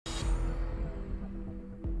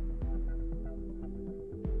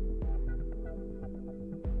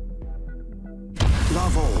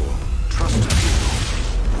Above all, trust a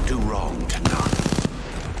few. Do wrong to none.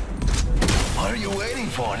 What are you waiting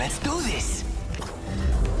for? Let's do this!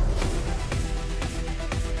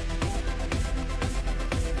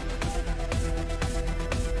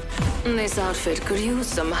 This outfit could use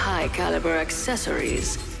some high-caliber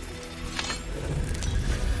accessories.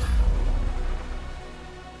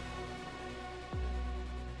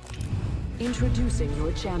 Introducing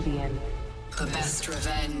your champion. The best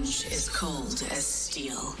revenge is cold as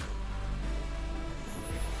steel.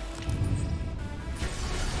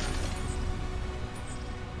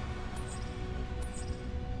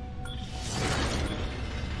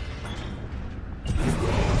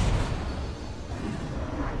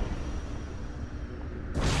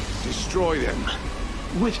 Destroy them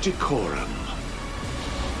with decorum.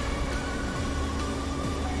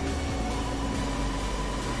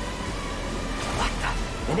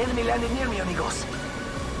 An enemy landed near me, amigos.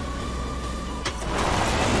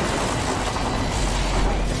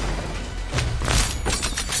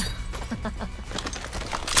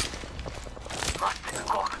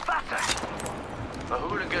 Go faster! A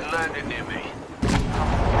hooligan landed near me.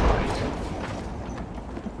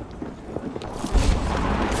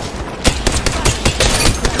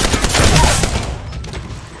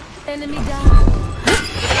 Enemy down.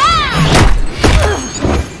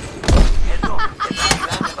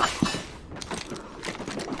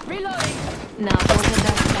 Reloading. Now go to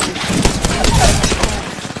that side.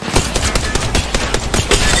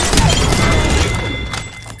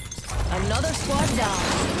 Another squad down.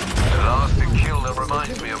 The last kill that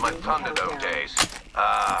reminds me of my Thunderdome days.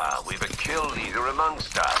 Ah, we've a kill leader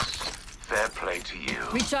amongst us. Fair play to you.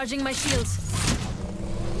 Recharging my shields.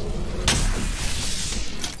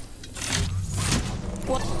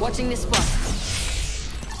 Watching this spot.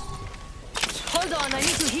 Hold on, I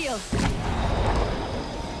need to heal.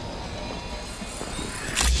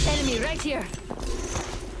 Enemy right here.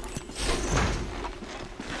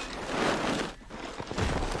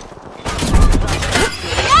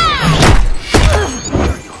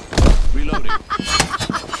 Reloading.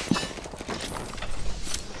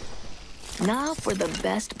 Now for the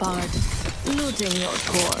best part. Looting your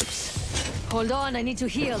corpse. Hold on, I need to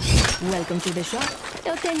heal. Welcome to the shop.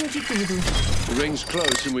 Eu tenho de tudo. The ring's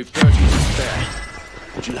close and we've 30 to spare.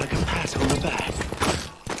 Would you like a pat on the back?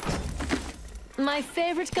 My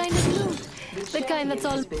favorite kind of loot. The kind that's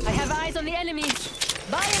all... I have eyes on the enemy.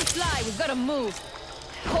 Buy and fly, we've got to move.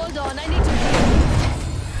 Hold on, I need to heal.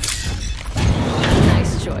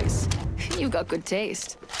 Nice choice. You got good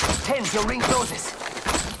taste. Tens, your ring closes.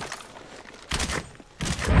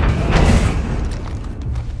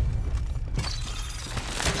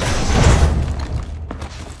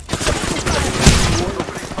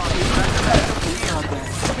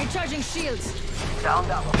 Recharging shields. Down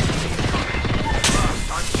that one.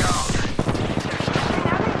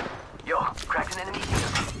 Yo, cracked an enemy here.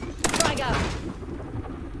 Frag out.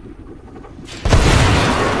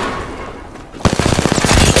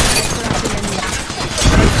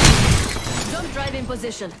 Jump drive in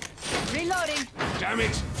position. Reloading. Damn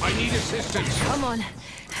it! I need assistance. Come on.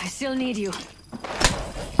 I still need you.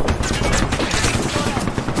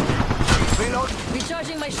 Reload.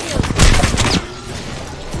 Recharging my shield.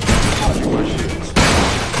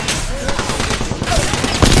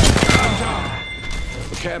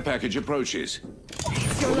 The care package approaches.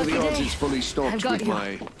 It's your What are lucky the odds day. it's fully I've stocked got with you.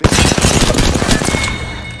 my...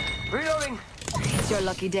 Reloading. It's your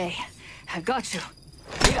lucky day. I've got you.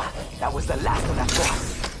 Mira, that was the last of that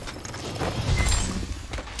boss.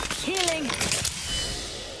 Healing.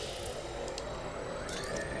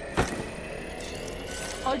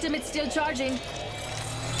 Ultimate still charging.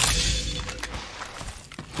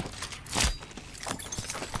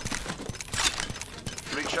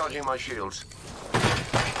 Recharging my shields.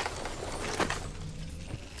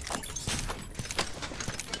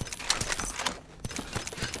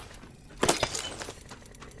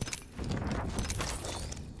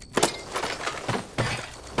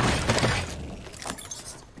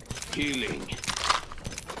 Healing.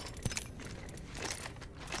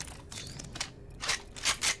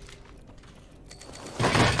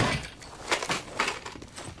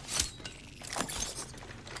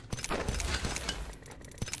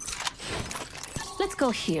 Let's go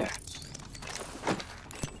here.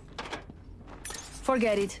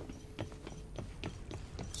 Forget it.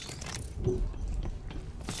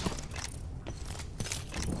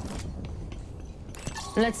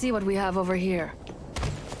 Let's see what we have over here.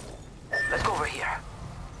 Let's go over here.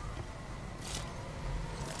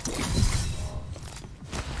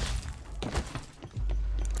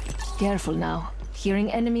 Careful now.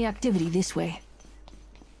 Hearing enemy activity this way.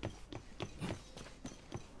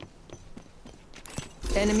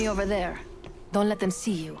 Enemy over there. Don't let them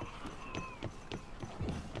see you.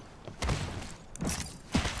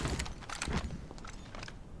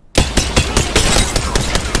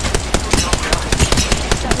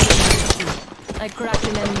 I cracked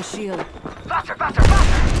an enemy shield. Faster, faster,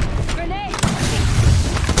 faster! Grenade!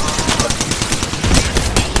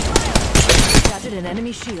 Shattered an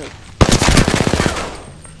enemy shield.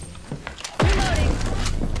 Reloading!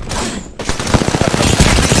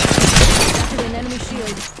 Shattered an enemy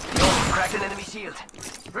shield. Cracked an enemy shield.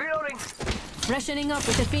 Reloading. Freshening up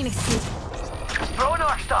with the Phoenix suit. Throw an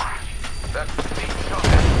arc star. That deep shot.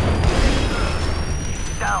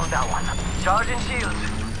 Down that one. Charging shields.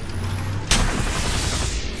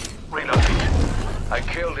 Reloading. I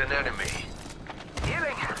killed an enemy.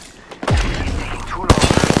 Healing. He's taking too long.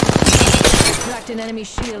 Cracked an enemy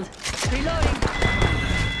shield. Reloading!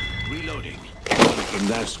 Reloading. Only from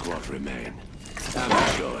that squad remain.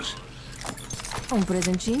 Ammo's yours. Un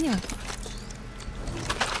presentinho.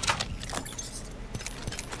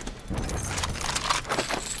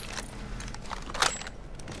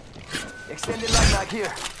 Extended light mag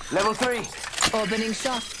here. Level 3. Opening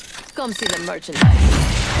shot. Come see the merchandise.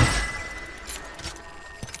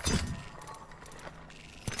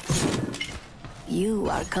 You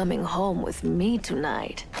are coming home with me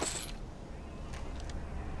tonight.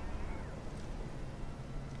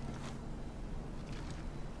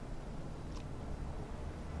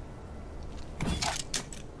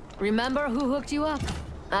 Remember who hooked you up?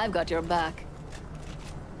 I've got your back.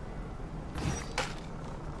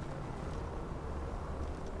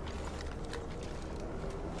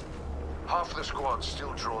 Half the squad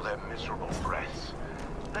still draw their miserable breaths.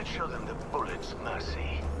 Let's show them the bullets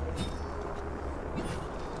mercy.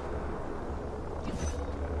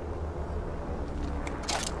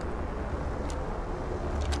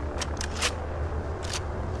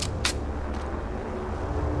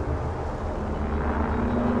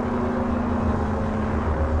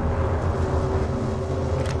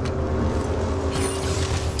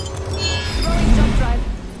 Throwing jump drive.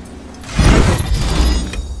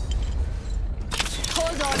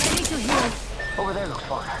 Hold on, I need to heal. Over there looks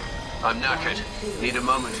fun. I'm knackered. Need a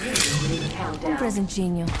moment to heal. Un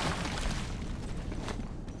presentinho.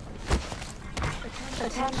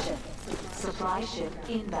 Attention. Supply ship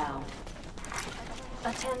inbound.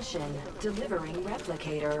 Attention. Delivering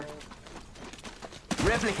replicator.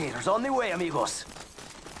 Replicators on the way, amigos.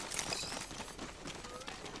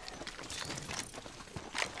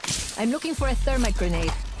 I'm looking for a thermite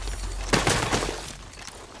grenade.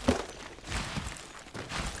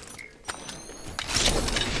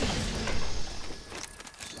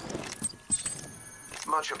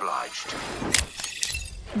 Much obliged.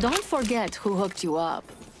 Don't forget who hooked you up.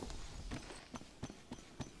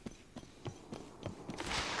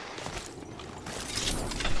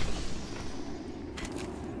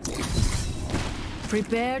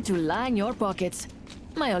 Prepare to line your pockets.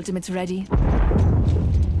 My ultimate's ready.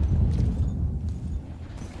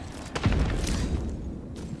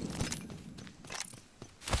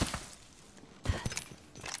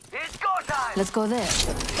 It's go time! Let's go there.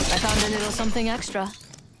 I found a little something extra.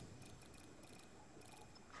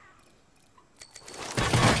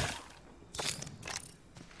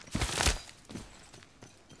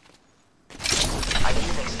 I need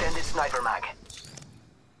an extended sniper mag.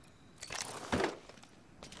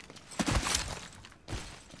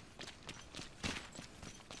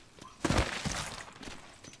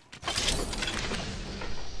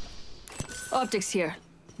 Optics here.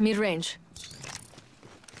 Mid-range.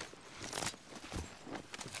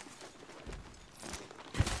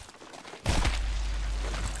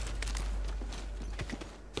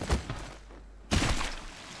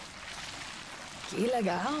 Que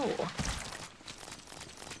legal.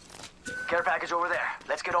 Care package over there.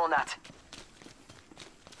 Let's get on that.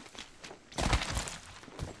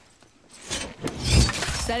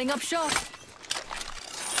 Setting up shop.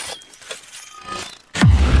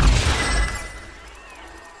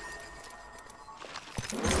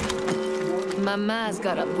 Mama's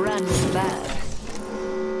got a brand new bag.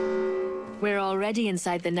 We're already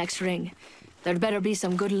inside the next ring. There'd better be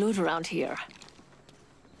some good loot around here.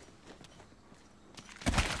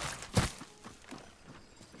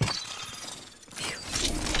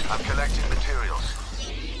 I'm collecting materials.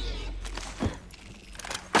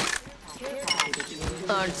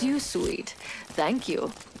 Aren't you sweet? Thank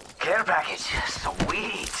you. Care package.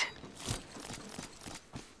 Sweet.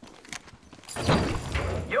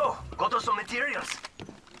 Yo, got us some materials.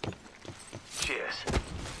 Cheers.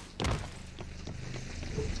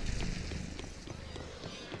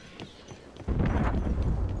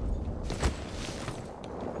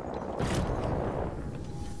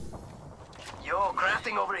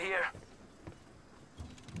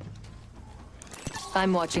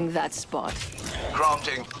 I'm watching that spot.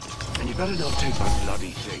 Crafting. And you better not take my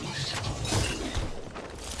bloody things.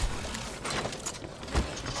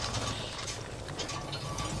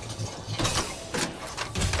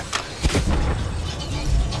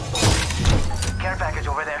 Care package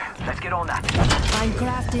over there. Let's get on that. I'm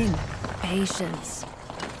crafting. Patience.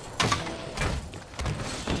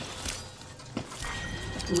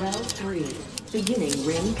 Round 3. Beginning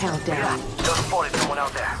ring countdown. Just spotted someone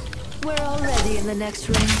out there. We're already in the next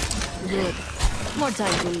ring. Good. More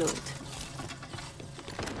time to loot.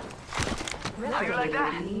 How you like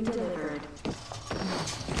that? Being delivered.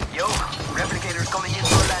 Yo, replicator's coming in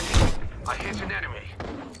for a landing. I hit an enemy.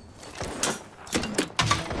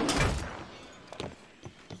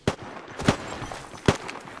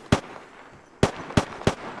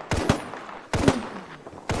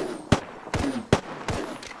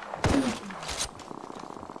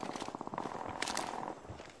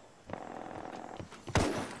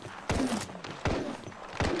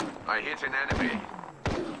 I hit an enemy.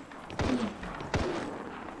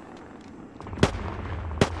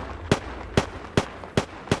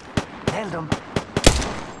 Nailed him.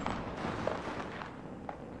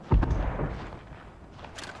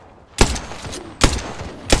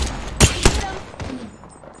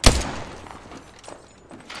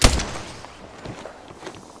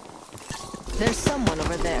 There's someone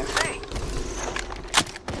over there. Hey!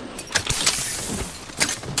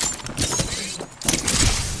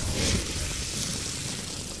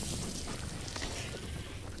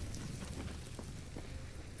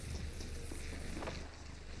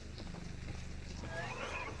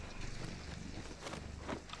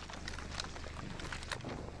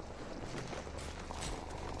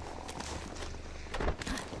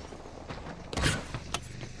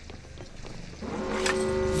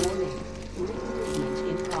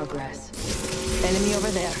 Enemy over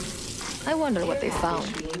there. I wonder what they found.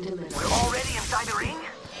 We're already inside the ring?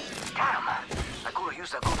 Damn! I could have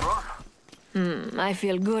used a good run. I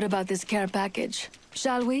feel good about this care package.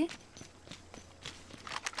 Shall we?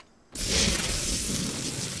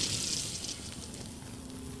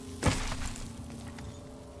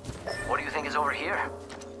 What do you think is over here?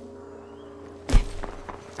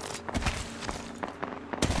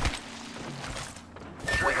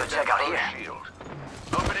 We could check out here. Shield.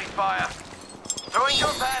 Opening fire. Throwing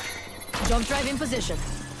jump pad. Jump drive in position.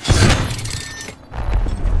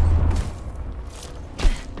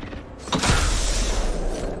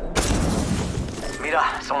 Mira,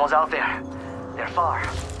 someone's out there. They're far.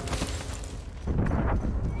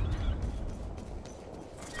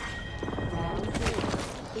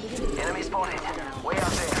 Enemy spotted. Way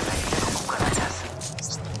out there.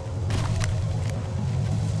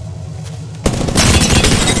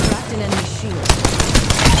 Cracked an enemy shield.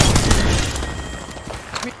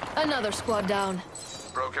 Another squad down.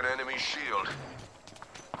 Broken enemy shield.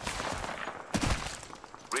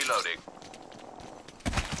 Reloading.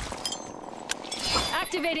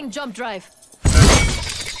 Activating jump drive.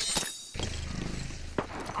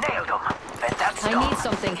 Nailed him. Fantastic. I need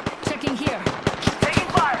something. Checking here. Taking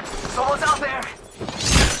fire. Someone's out there.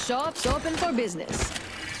 Shop's open for business.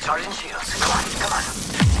 Charging shields. Come on, come on.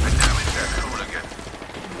 And now it's their hooligan.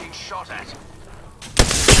 Being shot at.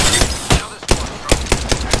 Another squad drone.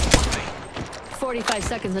 45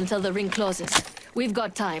 seconds until the ring closes. We've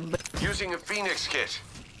got time, but Using a Phoenix kit.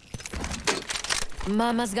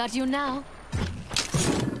 Mama's got you now.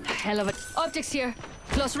 Hell of a... Optics here.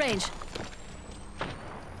 Close range.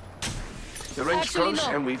 The ring's Actually, close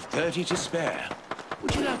no. and we've 30 to spare.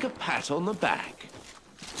 Would you like a pat on the back?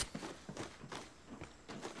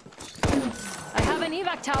 I have an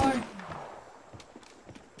evac tower.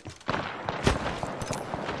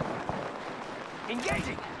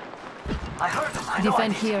 Engaging. I heard them. I know I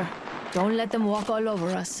Defend did. here. Don't let them walk all over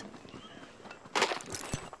us.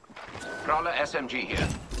 Prowler SMG here.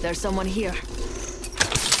 There's someone here.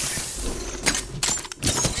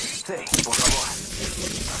 Hey, por favor.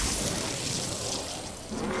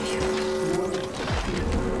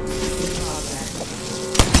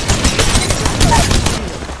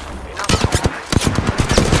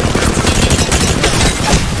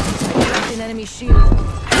 Cracked an enemy shield.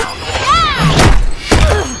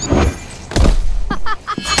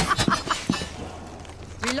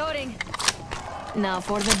 Reloading. Now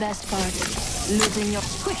for the best part. Losing your...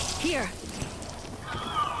 Quick, here.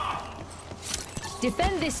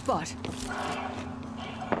 Defend this spot.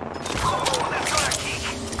 Oh, that's got a kick.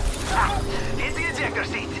 Ah, hit the ejector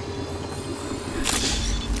seat.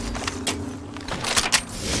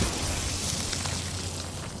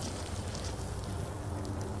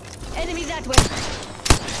 Enemy that way.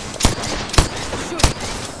 Shoot.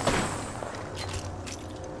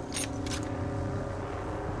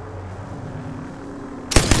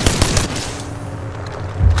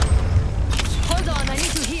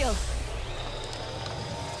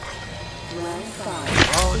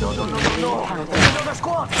 our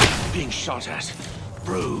squad! Being shot at.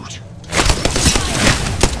 Rude.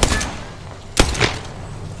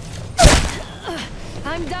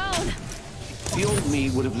 I'm down. The old me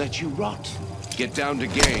would have let you rot. Get down to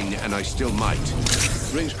gain, and I still might.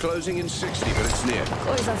 Ring's closing in 60, but it's near.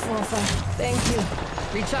 Coisa fofa. Thank you.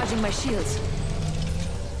 Recharging my shields.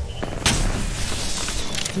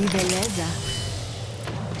 Que beleza.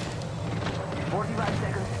 45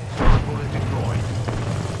 seconds. Bullet deployed.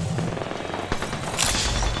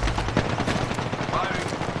 Firing.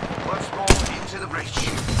 Once more into the breach.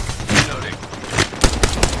 Reloading.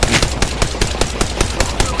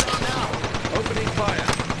 Opening fire.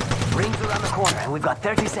 Ring's around the corner, and we've got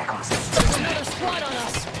 30 seconds. There's another squad on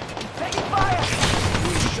us. Taking fire!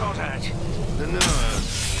 Being shot at. The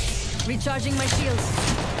nerve. Recharging my shields.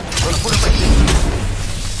 Gonna put up a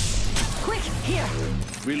Quick, here.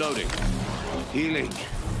 Reloading. Healing.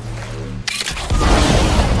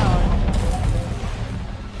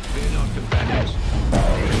 Fear not, companions.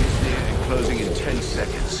 Ring is near and closing in 10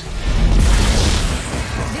 seconds.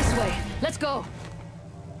 This way. Let's go.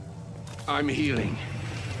 I'm healing.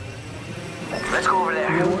 Let's go over there.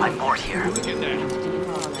 I'm bored here. Get there.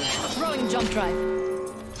 Throwing jump drive.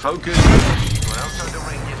 Focus. We're outside the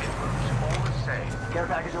ring yet it moves all the same. Care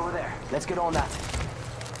package over there. Let's get on that.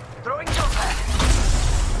 Throwing jump pad.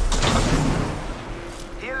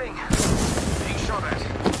 Healing. Being shot at.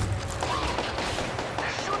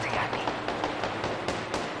 They're shooting at me.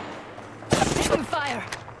 Taking fire.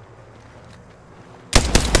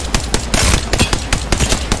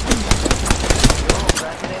 Oh,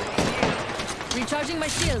 that's an enemy shield. Recharging my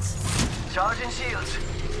shields. Charging shields.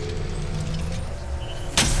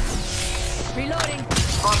 Reloading.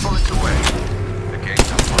 Spot bullets away. The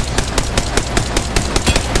gates are locked.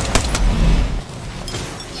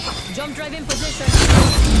 Jump drive in position.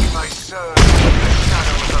 My surge in the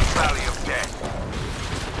shadow of the valley of death.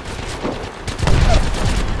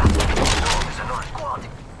 There's another squad.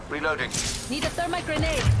 Reloading. Need a thermite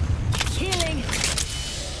grenade. Healing.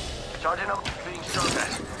 Charging up. Being shot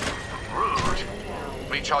at. Rude.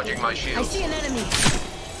 Recharging my I shield. see an enemy.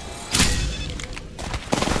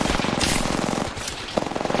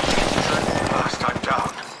 Last I'm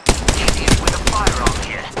down. Idiot with a firearm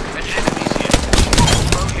here. And enemies here.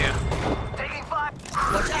 Oh, here. Taking fire.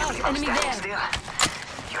 Watch out, I'm enemy standing there. still.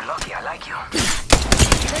 You're lucky I like you.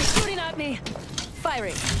 They're shooting at me.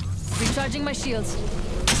 Firing. Recharging my shields.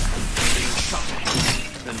 Being shot at.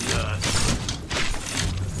 The nerve.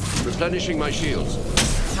 Replenishing my shields.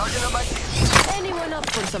 Charging up my Anyone up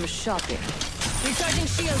for some shopping? Recharging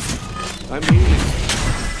shields. I'm healing.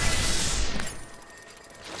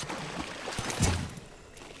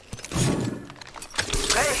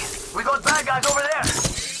 Hey, we got bad guys over there.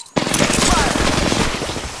 Taking fire.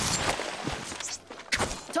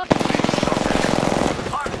 Top.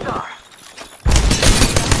 Arc star.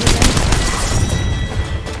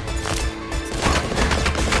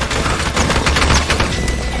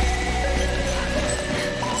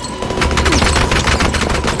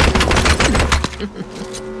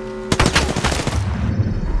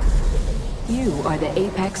 You are the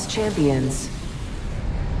Apex champions.